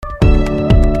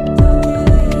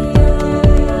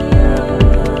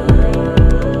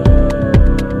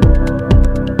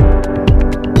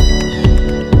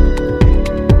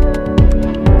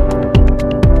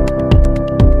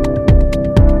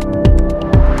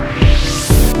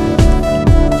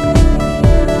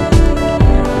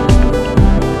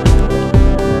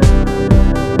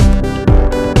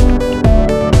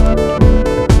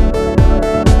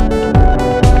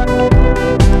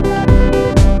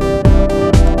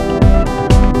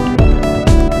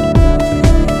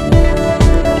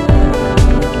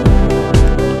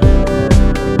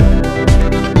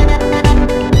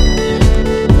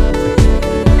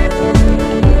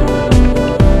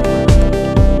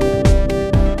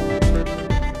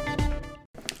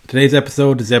Today's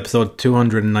episode is episode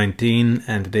 219,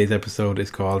 and today's episode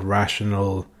is called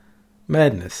Rational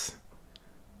Madness.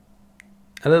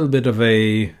 A little bit of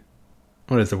a,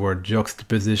 what is the word,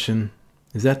 juxtaposition?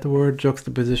 Is that the word,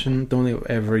 juxtaposition? Don't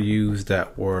ever use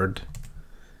that word.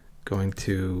 Going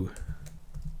to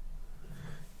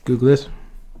Google it.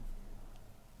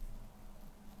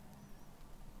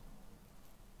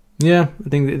 Yeah, I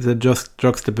think it's a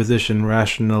juxtaposition,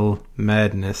 rational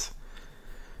madness.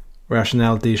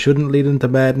 Rationality shouldn't lead into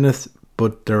madness,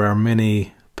 but there are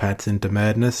many paths into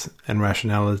madness, and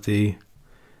rationality,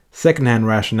 secondhand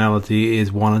rationality,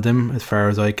 is one of them as far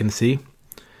as I can see.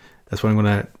 That's what I'm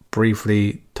going to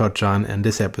briefly touch on in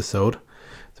this episode.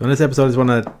 So in this episode I just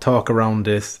want to talk around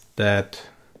this, that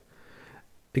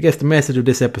I guess the message of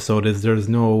this episode is there's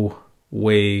no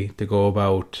way to go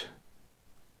about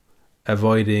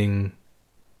avoiding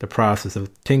the process of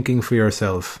thinking for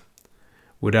yourself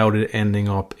without it ending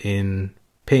up in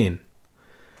pain.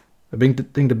 I think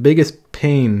the biggest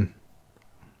pain,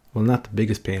 well, not the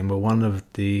biggest pain, but one of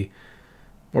the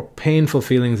more painful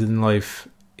feelings in life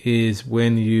is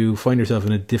when you find yourself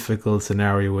in a difficult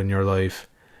scenario in your life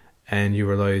and you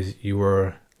realize you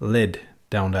were led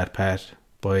down that path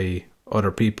by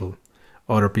other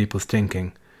people's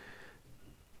thinking.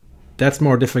 That's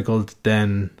more difficult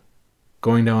than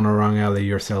going down a wrong alley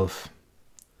yourself,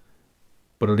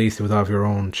 but at least it was of your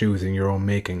own choosing, your own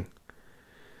making.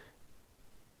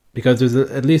 Because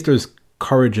at least there's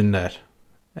courage in that,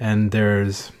 and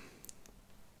there's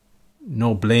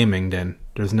no blaming then.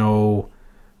 There's no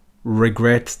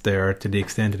regrets there, to the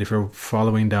extent that if you're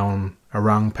following down a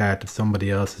wrong path that somebody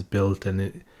else has built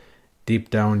and deep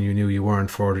down you knew you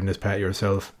weren't forging this path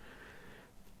yourself,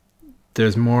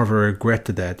 there's more of a regret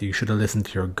to that. You should have listened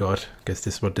to your gut. I guess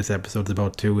this is what this episode's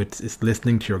about too. It's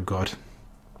listening to your gut.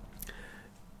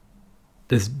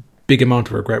 There's big amount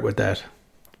of regret with that,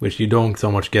 which you don't so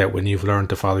much get when you've learned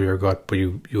to follow your gut, but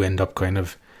you end up kind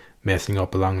of messing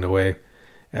up along the way.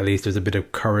 At least there's a bit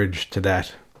of courage to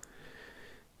that.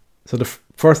 So the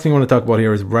first thing I want to talk about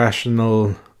here is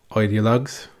rational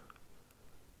ideologues.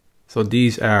 So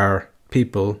these are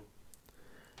people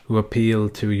who appeal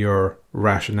to your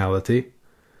rationality,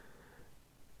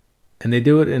 and they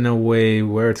do it in a way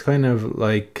where it's kind of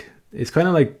like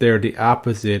they're the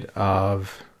opposite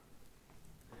of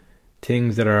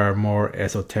things that are more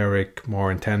esoteric,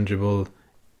 more intangible,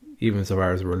 even so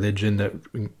far as religion that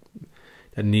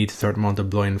needs a certain amount of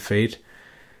blind faith.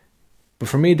 But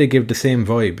for me, they give the same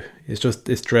vibe.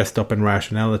 It's dressed up in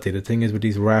rationality. The thing is with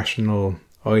these rational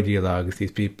ideologues,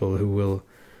 these people who will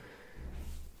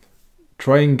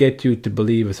try and get you to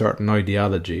believe a certain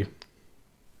ideology,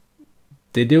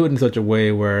 they do it in such a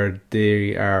way where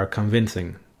they are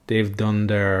convincing. They've done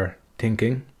their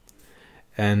thinking,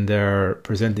 and they're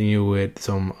presenting you with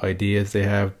some ideas they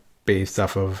have based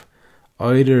off of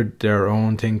either their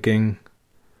own thinking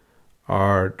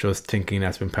or just thinking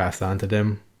that's been passed on to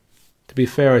them. To be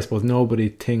fair, I suppose nobody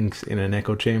thinks in an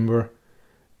echo chamber.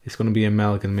 It's going to be an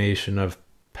amalgamation of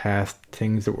past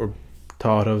things that were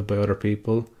thought of by other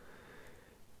people.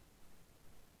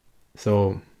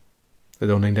 So I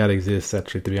don't think that exists,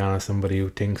 actually, to be honest. Somebody who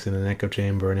thinks in an echo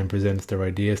chamber and then presents their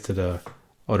ideas to the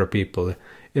other people.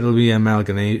 It'll be an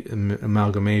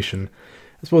amalgamation.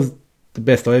 I suppose the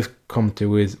best I've come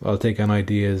to is I'll take on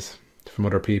ideas from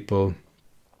other people,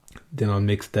 then I'll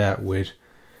mix that with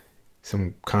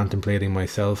some contemplating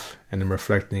myself and then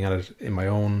reflecting on it in my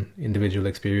own individual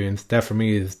experience. That for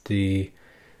me is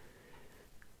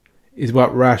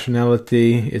what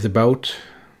rationality is about.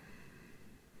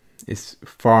 It's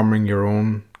forming your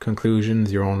own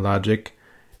conclusions, your own logic.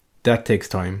 That takes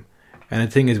time. And the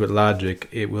thing is with logic,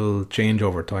 it will change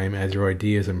over time as your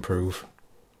ideas improve.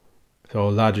 So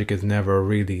logic is never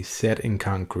really set in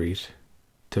concrete,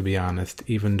 to be honest,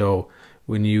 even though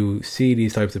when you see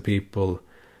these types of people,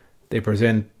 they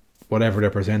present whatever they're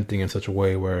presenting in such a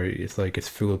way where it's like it's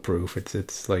foolproof.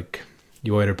 It's like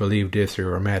you either believe this or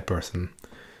you're a mad person.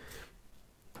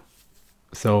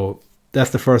 So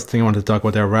that's the first thing I want to talk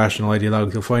about, their rational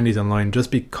ideologues. You'll find these online.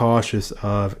 Just be cautious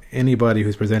of anybody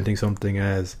who's presenting something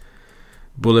as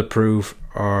bulletproof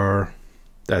or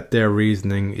that their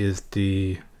reasoning is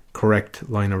the correct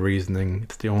line of reasoning.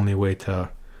 It's the only way to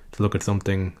look at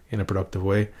something in a productive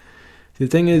way. See, the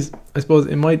thing is, I suppose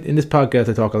in this podcast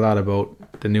I talk a lot about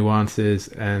the nuances,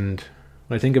 and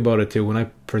when I think about it too, when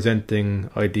I'm presenting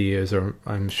ideas or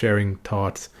I'm sharing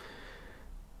thoughts,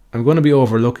 I'm going to be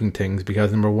overlooking things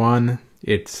because number one,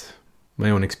 it's my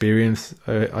own experience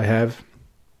I have.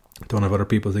 I don't have other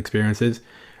people's experiences.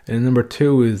 And number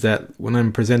two is that when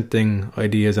I'm presenting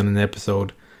ideas on an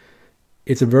episode,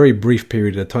 it's a very brief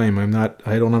period of time.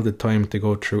 I don't have the time to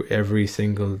go through every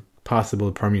single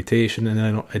possible permutation,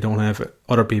 and I don't have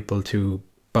other people to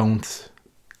bounce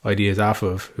ideas off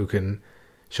of who can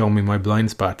show me my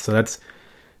blind spot. So that's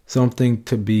something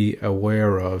to be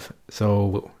aware of.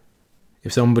 So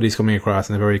if somebody's coming across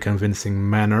in a very convincing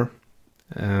manner,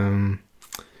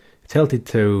 it's healthy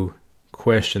to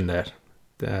question that.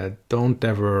 Don't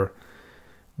ever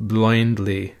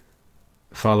blindly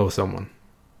follow someone.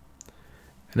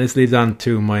 And this leads on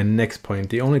to my next point.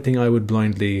 The only thing I would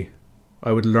learn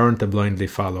to blindly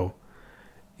follow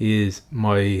is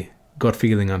my gut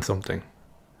feeling on something.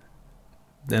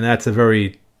 And that's a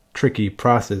very tricky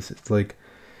process. It's like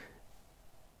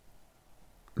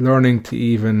learning to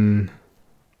even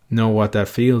know what that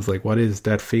feels like. What is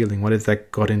that feeling? What is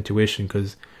that gut intuition?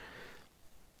 Because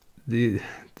the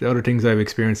other things I've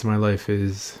experienced in my life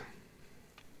is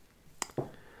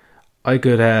I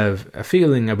could have a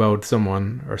feeling about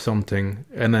someone or something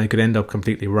and I could end up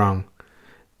completely wrong.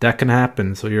 That can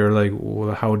happen. So you're like,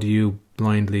 well, how do you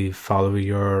blindly follow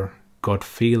your gut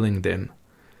feeling then?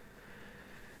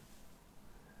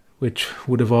 Which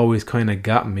would have always kind of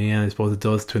got me, and I suppose it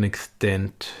does to an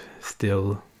extent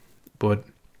still. But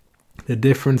the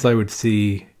difference I would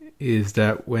see is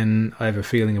that when I have a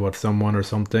feeling about someone or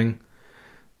something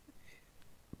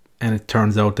and it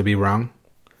turns out to be wrong,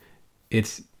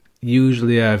 it's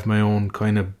usually I have my own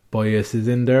kind of biases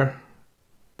in there.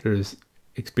 There's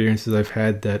experiences I've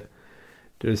had that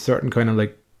there's certain kind of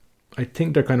like, I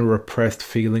think they're kind of repressed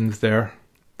feelings there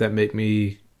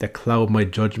that cloud my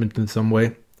judgment in some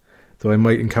way. So I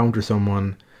might encounter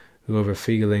someone who have a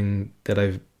feeling that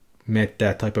I've met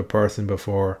that type of person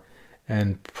before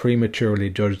and prematurely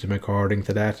judge them according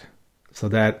to that. So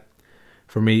that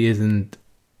for me isn't,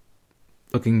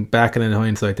 looking back in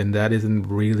hindsight, then that isn't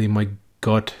really my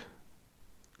gut.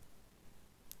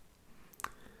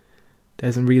 That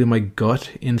isn't really my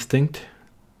gut instinct.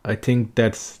 I think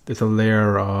there's a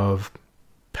layer of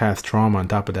past trauma on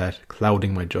top of that,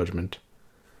 clouding my judgment.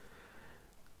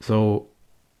 So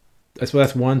I suppose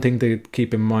that's one thing to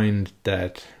keep in mind,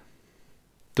 that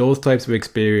those types of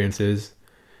experiences,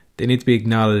 they need to be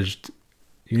acknowledged.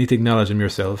 You need to acknowledge them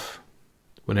yourself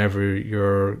whenever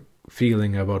your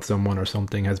feeling about someone or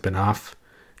something has been off,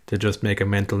 to just make a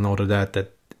mental note of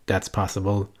that's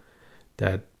possible,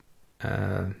 that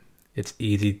it's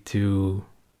easy to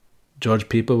judge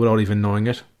people without even knowing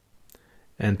it,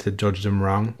 and to judge them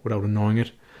wrong without knowing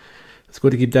it. It's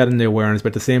good to keep that in the awareness, but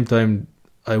at the same time,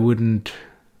 I wouldn't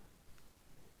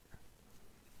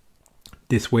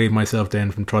dissuade myself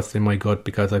then from trusting my gut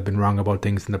because I've been wrong about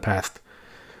things in the past.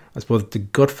 I suppose the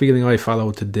gut feeling I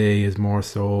follow today is more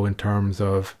so in terms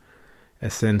of a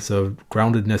sense of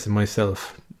groundedness in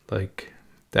myself. Like,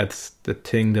 that's the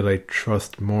thing that I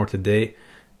trust more today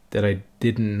that I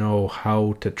didn't know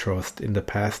how to trust in the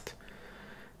past.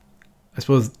 I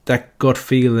suppose that gut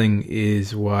feeling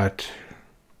is what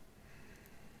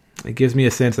it gives me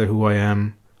a sense of who I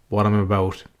am, what I'm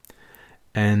about,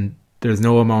 and there's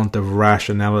no amount of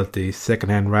rationality,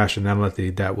 secondhand rationality,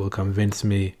 that will convince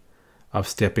me of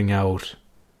stepping out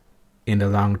in the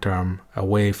long term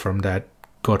away from that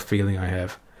gut feeling I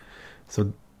have.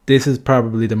 So this is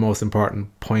probably the most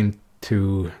important point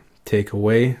to take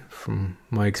away from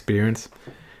my experience,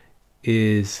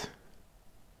 is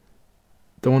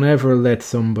don't ever let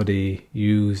somebody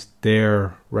use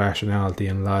their rationality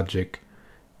and logic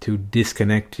to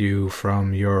disconnect you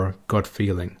from your gut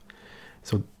feeling.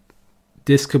 So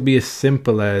this could be as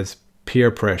simple as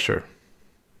peer pressure.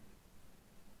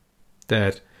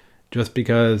 That just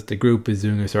because the group is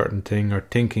doing a certain thing or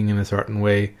thinking in a certain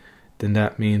way, then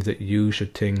that means that you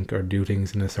should think or do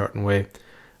things in a certain way.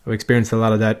 I've experienced a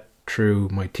lot of that through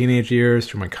my teenage years,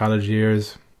 through my college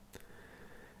years.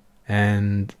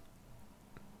 And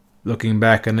looking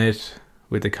back on it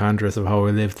with the contrast of how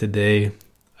I live today,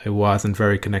 I wasn't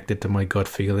very connected to my gut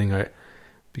feeling,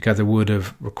 because it would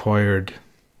have required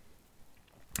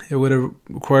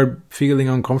feeling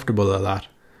uncomfortable a lot,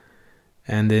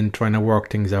 and then trying to work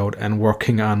things out and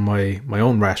working on my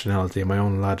own rationality and my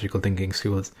own logical thinking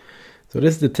skills. So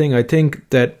this is the thing. I think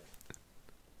that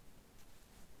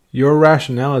your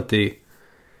rationality,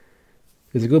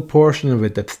 there's a good portion of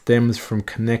it that stems from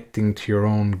connecting to your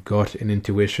own gut and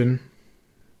intuition,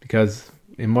 because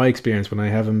in my experience, when I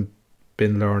haven't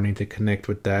been learning to connect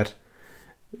with that,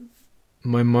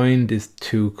 my mind is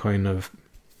too kind of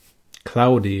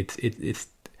cloudy. It's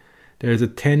there's a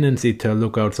tendency to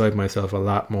look outside myself a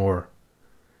lot more,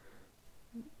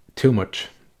 too much,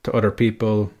 to other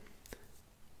people,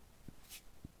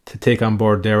 to take on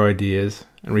board their ideas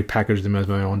and repackage them as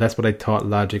my own. That's what I thought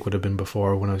logic would have been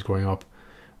before when I was growing up.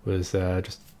 was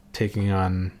just taking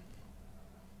on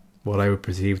what I would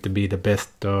perceive to be the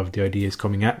best of the ideas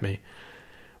coming at me.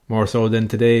 More so than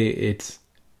today, it's,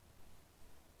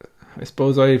 I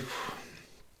suppose,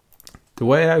 the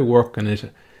way I work on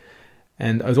it.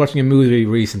 And I was watching a movie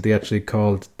recently actually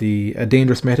called A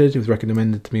Dangerous Method. It was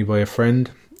recommended to me by a friend,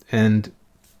 and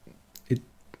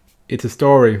it's a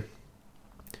story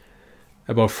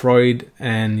about Freud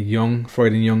and Jung.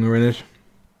 Freud and Jung are in it.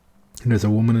 And there's a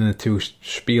woman in it too,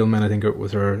 Spielman, I think it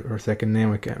was her second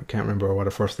name. I can't remember what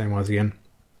her first name was again.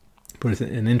 But it's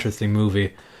an interesting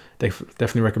movie.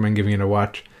 Definitely recommend giving it a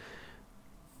watch.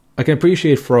 I can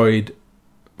appreciate Freud,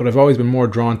 but I've always been more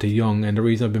drawn to Jung. And the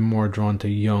reason I've been more drawn to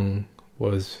Jung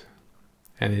was,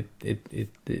 and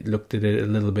it looked at it a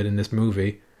little bit in this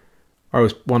movie, or it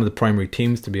was one of the primary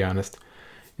themes, to be honest,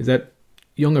 is that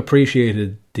Jung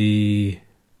appreciated the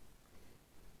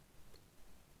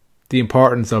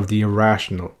importance of the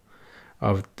irrational,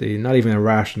 of the, not even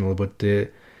irrational, but the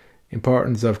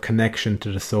importance of connection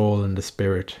to the soul and the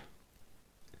spirit.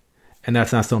 And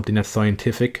that's not something that's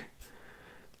scientific.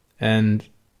 And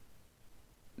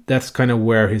that's kind of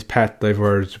where his path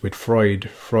diverged with Freud.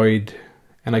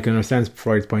 And I can understand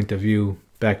Freud's point of view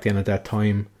back then at that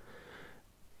time,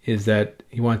 is that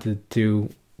he wanted to,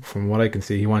 from what I can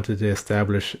see, he wanted to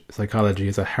establish psychology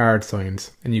as a hard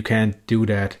science. And you can't do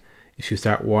that if you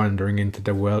start wandering into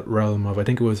the realm of, I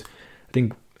think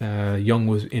Jung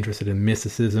was interested in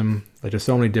mysticism. Like, there's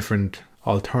so many different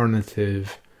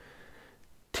alternative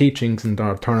teachings and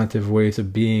alternative ways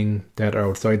of being that are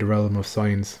outside the realm of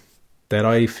science that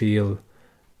I feel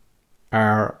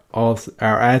are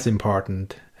as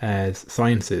important as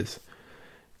science is,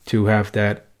 to have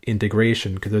that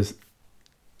integration. Because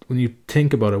when I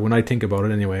think about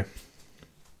it anyway,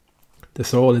 the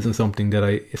soul isn't something that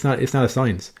it's not a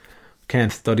science.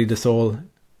 Can't study the soul,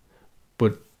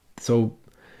 but so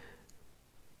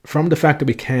from the fact that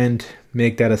we can't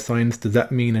make that a science, does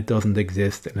that mean it doesn't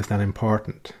exist and it's not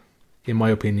important? In my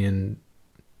opinion,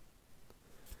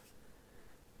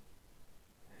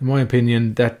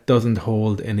 that doesn't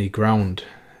hold any ground.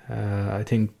 I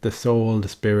think the soul, the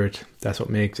spirit, that's what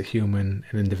makes a human,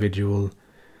 an individual.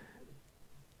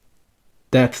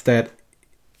 That's that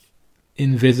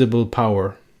invisible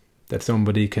power that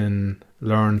somebody can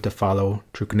learn to follow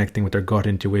through connecting with their gut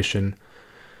intuition.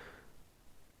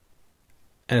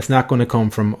 And it's not going to come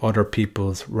from other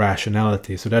people's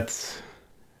rationality. So that's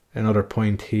another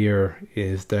point here,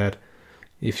 is that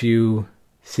if you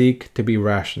seek to be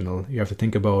rational, you have to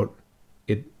think about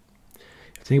it.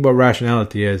 Think about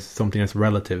rationality as something that's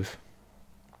relative.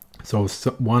 So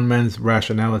one man's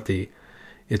rationality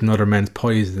is another man's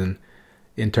poison.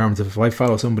 In terms of, if I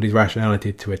follow somebody's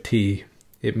rationality to a T,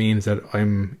 it means that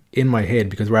I'm in my head,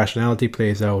 because rationality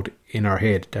plays out in our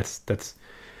head. That's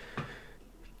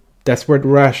where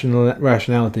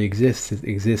rationality exists. It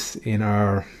exists in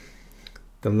the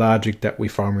logic that we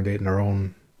formulate in our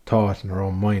own thought, in our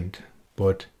own mind.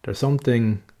 But there's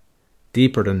something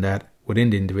deeper than that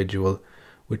within the individual,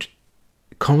 which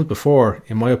comes before,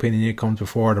 in my opinion, it comes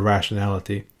before the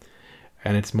rationality.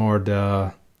 And it's more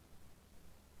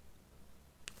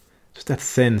just that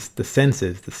sense, the sense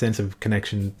of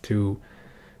connection to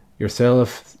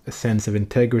yourself, a sense of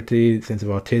integrity, a sense of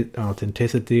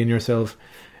authenticity in yourself.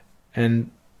 And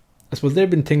I suppose there have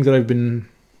been things that I've been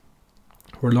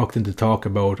reluctant to talk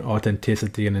about,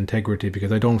 authenticity and integrity,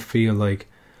 because I don't feel like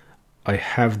I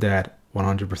have that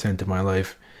 100% of my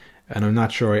life, and I'm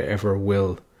not sure I ever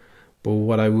will. But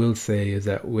what I will say is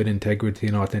that with integrity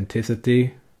and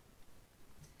authenticity,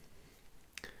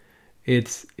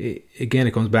 it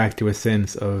comes back to a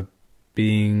sense of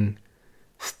being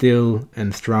still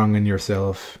and strong in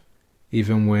yourself,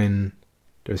 even when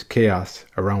there's chaos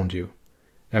around you.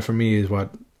 That for me is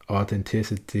what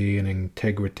authenticity and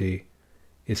integrity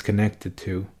is connected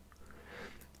to.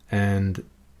 And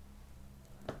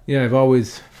yeah, I've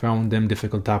always found them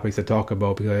difficult topics to talk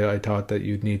about, because I thought that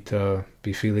you'd need to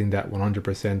be feeling that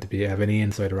 100% to have any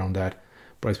insight around that.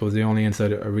 But I suppose the only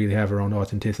insight I really have around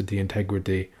authenticity,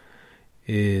 integrity,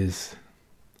 is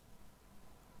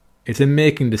it's in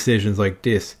making decisions like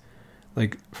this.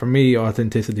 Like, for me,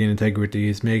 authenticity and integrity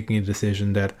is making a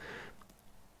decision that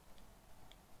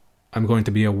I'm going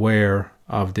to be aware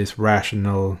of this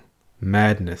rational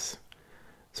madness.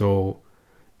 So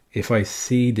if I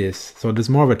see this, so there's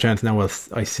more of a chance now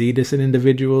I see this in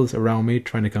individuals around me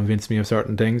trying to convince me of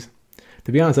certain things.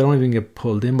 To be honest, I don't even get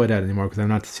pulled in by that anymore, because I'm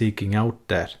not seeking out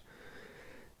that.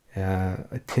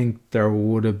 I think there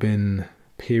would have been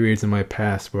periods in my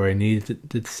past where I needed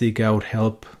to seek out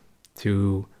help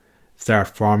to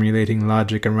start formulating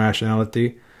logic and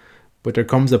rationality. But there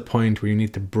comes a point where you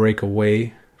need to break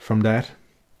away from that.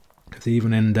 Because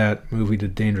even in that movie, The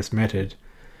Dangerous Method,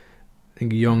 I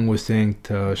think Jung was saying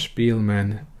to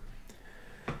Spielman,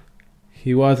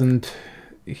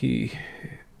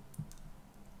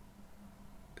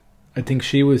 I think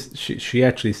she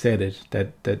actually said it,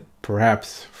 that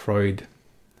perhaps Freud,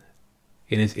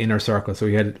 in his inner circle, so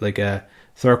he had like a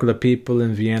circle of people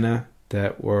in Vienna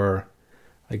that were,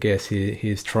 I guess,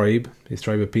 his tribe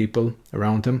of people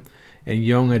around him, and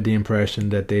Jung had the impression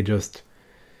that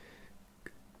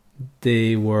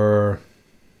they were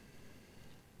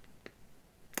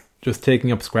just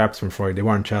taking up scraps from Freud. They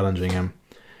weren't challenging him.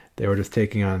 They were just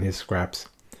taking on his scraps.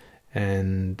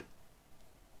 And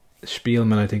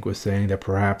Spielman, I think, was saying that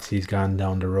perhaps he's gone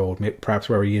down the road. Perhaps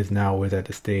where he is now is at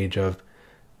the stage of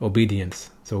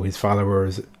obedience. So his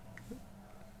followers,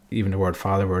 even the word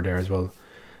follower there as well,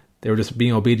 they were just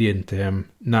being obedient to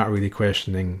him, not really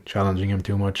questioning, challenging him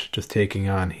too much, just taking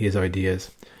on his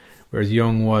ideas. Whereas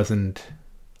Jung wasn't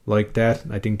like that.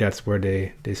 I think that's where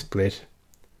they split.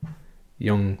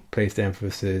 Jung placed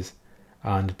emphasis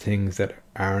on the things that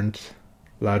aren't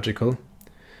logical.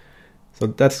 So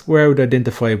that's where I would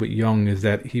identify with Jung, is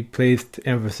that he placed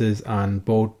emphasis on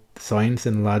both science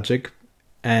and logic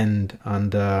and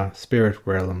on the spirit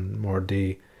realm, more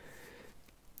the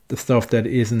stuff that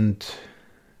isn't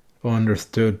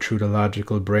understood through the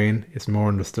logical brain. It's more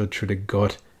understood through the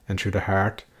gut and through the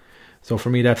heart. So for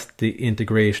me, that's the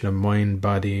integration of mind,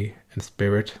 body and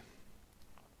spirit.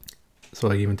 So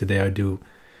like even today I do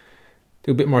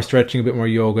a bit more stretching, a bit more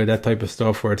yoga, that type of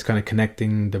stuff, where it's kind of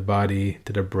connecting the body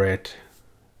to the breath.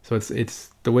 So it's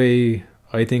the way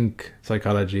I think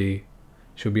psychology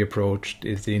should be approached,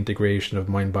 is the integration of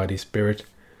mind, body, spirit.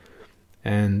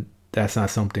 And that's not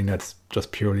something that's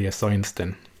just purely a science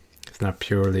thing. It's not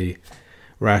purely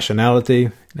rationality.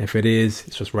 And if it is,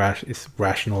 it's just it's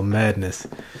rational madness.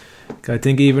 I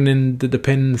think even in The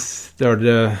Depends, or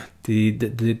the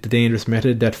Dangerous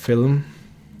Method, that film,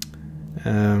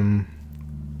 I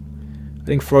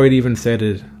think Freud even said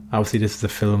it. Obviously this is a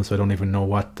film, so I don't even know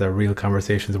what the real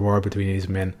conversations were between these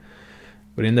men.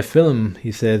 But in the film,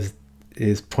 he says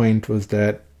his point was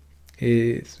that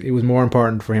it was more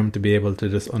important for him to be able to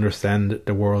just understand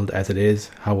the world as it is,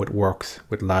 how it works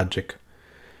with logic.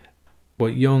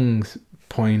 But Jung's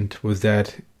point was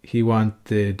that he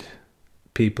wanted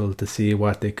people to see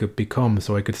what they could become.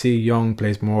 So I could see Jung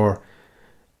place more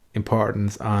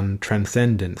importance on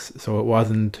transcendence. So it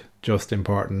wasn't just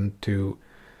important to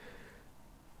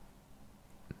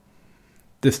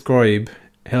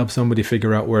help somebody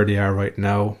figure out where they are right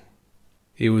now.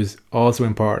 It was also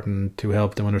important to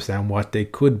help them understand what they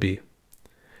could be.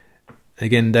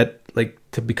 Again, that, like,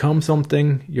 to become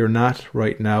something you're not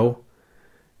right now,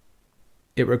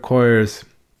 it requires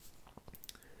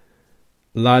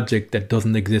logic that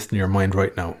doesn't exist in your mind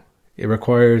right now. It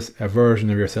requires a version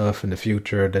of yourself in the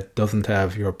future that doesn't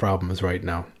have your problems right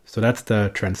now. So that's the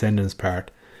transcendence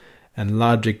part. And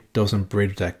logic doesn't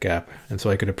bridge that gap. And so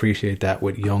I could appreciate that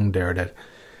with Jung there,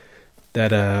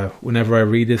 that whenever I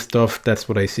read this stuff, that's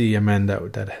what I see, a man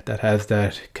that has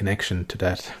that connection to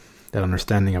that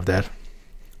understanding of that.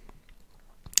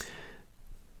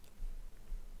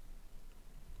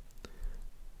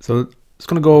 So it's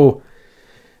going to go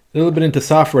a little bit into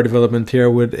software development here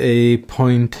with a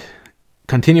point: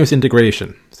 continuous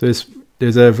integration. So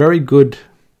there's a very good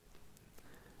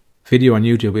video on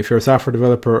YouTube. If you're a software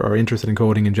developer or interested in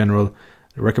coding in general,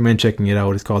 I recommend checking it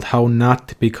out. It's called How Not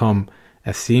to Become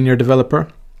a Senior Developer.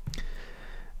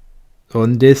 So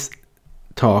in this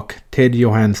talk, Ted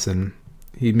Johansson,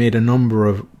 he made a number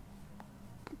of,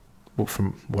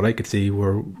 from what I could see,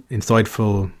 were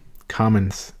insightful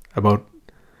comments about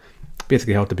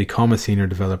basically how to become a senior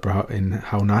developer and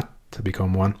how not to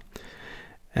become one.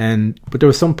 But there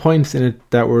were some points in it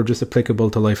that were just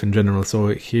applicable to life in general. So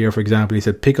here, for example, he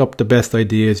said, pick up the best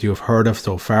ideas you have heard of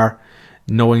so far,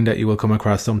 knowing that you will come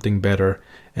across something better,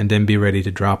 and then be ready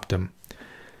to drop them.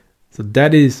 So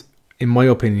that is, in my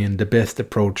opinion, the best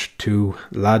approach to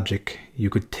logic you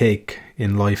could take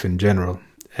in life in general.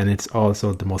 And it's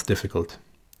also the most difficult.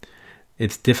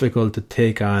 It's difficult to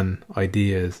take on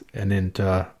ideas and then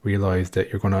to realize that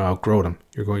you're going to outgrow them.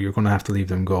 You're going to have to leave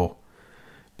them go.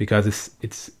 Because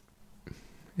it's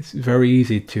very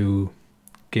easy to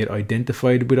get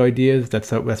identified with ideas.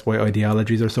 That's why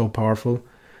ideologies are so powerful.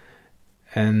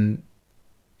 And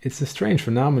it's a strange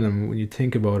phenomenon when you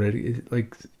think about it.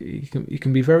 It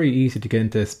can be very easy to get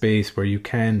into a space where you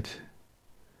can't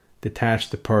detach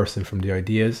the person from the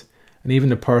ideas, and even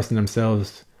the person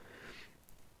themselves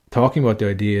talking about the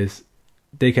ideas,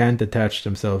 they can't detach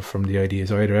themselves from the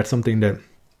ideas either. That's something that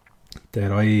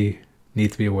I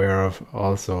need to be aware of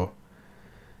also.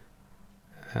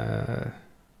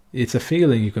 it's a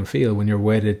feeling you can feel when you're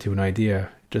wedded to an idea.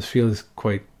 It just feels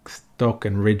quite stuck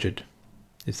and rigid.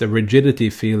 It's a rigidity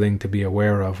feeling to be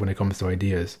aware of when it comes to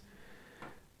ideas.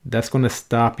 That's going to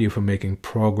stop you from making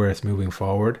progress moving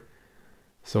forward.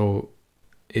 So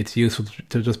it's useful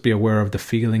to just be aware of the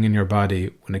feeling in your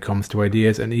body when it comes to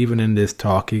ideas. And even in this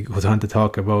talk, he goes on to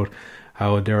talk about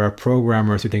how there are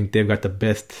programmers who think they've got the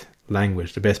best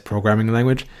language, the best programming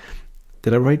language.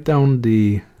 Did I write down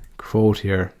the quote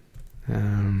here?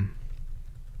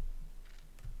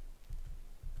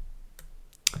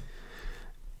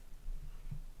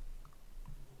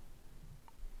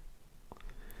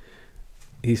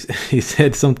 He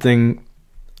said something,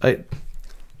 I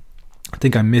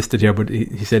think I missed it here, but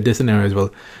he said this in there as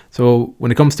well. So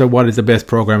when it comes to what is the best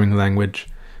programming language,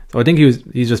 so I think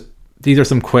these are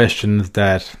some questions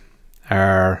that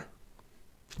are,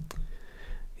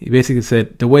 he basically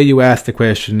said, the way you ask the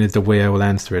question is the way I will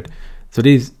answer it. So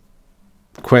these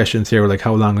questions here were like,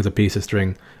 how long is a piece of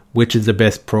string? Which is the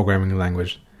best programming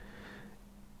language?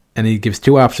 And he gives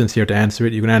two options here to answer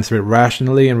it. You can answer it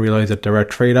rationally and realize that there are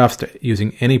trade-offs to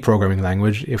using any programming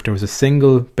language. If there was a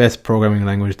single best programming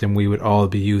language, then we would all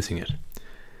be using it.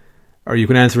 Or you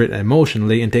can answer it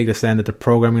emotionally and take the stand that the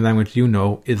programming language you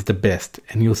know is the best.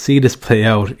 And you'll see this play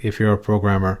out if you're a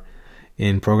programmer.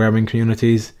 In programming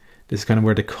communities, this is kind of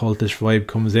where the cultish vibe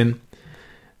comes in,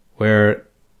 where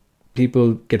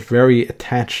people get very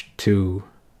attached to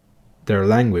their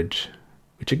language.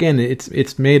 Which again,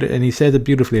 it's made, and he says it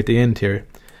beautifully at the end here,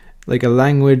 like a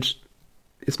language,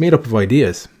 it's made up of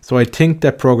ideas. So I think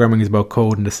that programming is about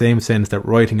code in the same sense that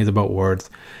writing is about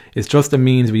words. It's just a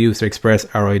means we use to express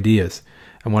our ideas.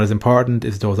 And what is important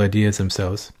is those ideas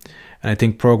themselves. And I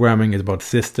think programming is about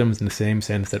systems in the same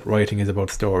sense that writing is about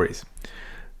stories.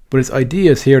 But it's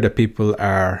ideas here that people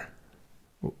are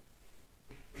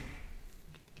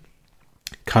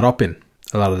caught up in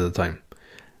a lot of the time.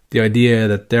 The idea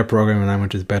that their programming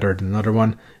language is better than another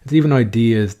one. It's even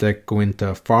ideas that go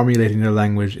into formulating their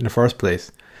language in the first place.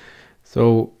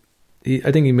 So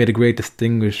I think he made a great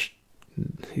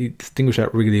he distinguished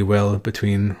that really well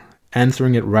between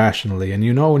answering it rationally. And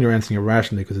you know when you're answering it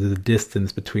rationally because there's a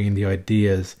distance between the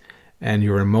ideas and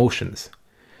your emotions.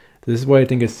 This is why I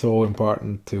think it's so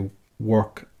important to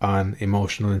work on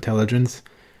emotional intelligence.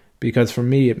 Because for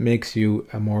me, it makes you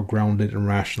a more grounded and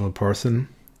rational person.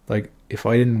 Like, if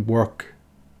I didn't work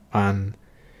on,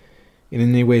 in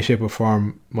any way, shape or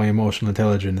form, my emotional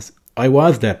intelligence, I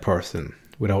was that person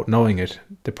without knowing it.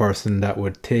 The person that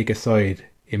would take a side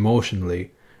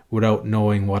emotionally without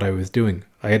knowing what I was doing.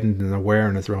 I hadn't an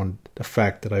awareness around the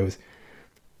fact that I was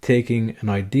taking an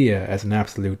idea as an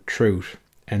absolute truth.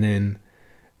 And then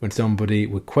when somebody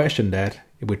would question that,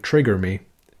 it would trigger me.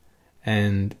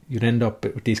 And you'd end up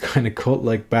with these kind of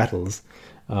cult-like battles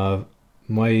of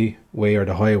my way or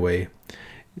the highway.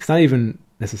 It's not even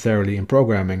necessarily in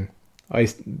programming.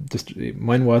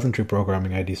 Mine wasn't through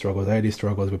programming. I had these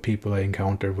struggles with people I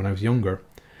encountered when I was younger,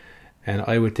 and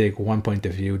I would take one point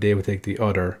of view, they would take the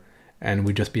other, and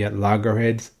we'd just be at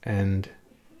loggerheads, and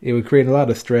it would create a lot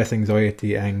of stress,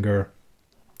 anxiety, anger,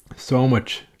 so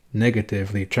much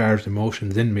negatively charged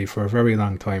emotions in me for a very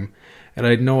long time, and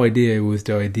I had no idea it was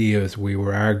the ideas we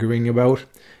were arguing about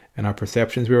and our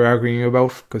perceptions we were arguing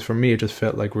about, because for me it just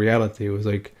felt like reality. It was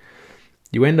like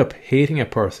you end up hating a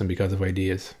person because of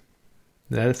ideas.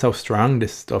 That's how strong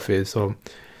this stuff is. So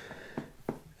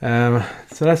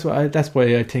that's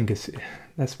why I think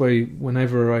that's why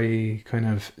whenever I kind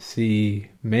of see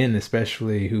men,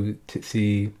 especially who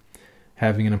see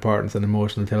having an importance on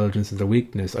emotional intelligence as a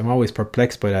weakness, I'm always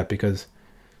perplexed by that, because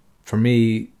for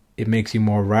me it makes you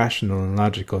more rational and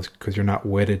logical because you're not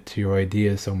wedded to your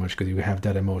ideas so much, because you have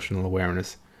that emotional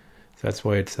awareness. So that's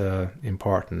why it's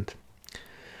important.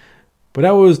 But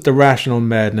that was the Rational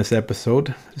Madness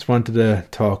episode. Just wanted to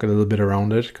talk a little bit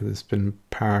around it because it's been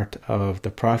part of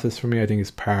the process for me. I think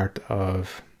it's part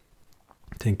of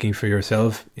thinking for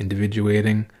yourself,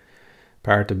 individuating,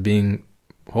 part of being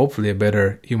hopefully a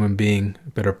better human being, a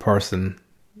better person,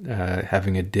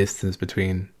 having a distance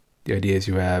between the ideas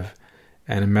you have,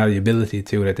 and a malleability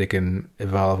too, that they can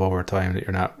evolve over time, that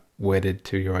you're not wedded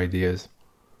to your ideas.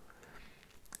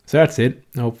 So that's it.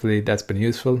 Hopefully that's been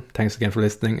useful. Thanks again for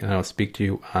listening, and I'll speak to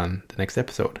you on the next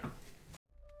episode.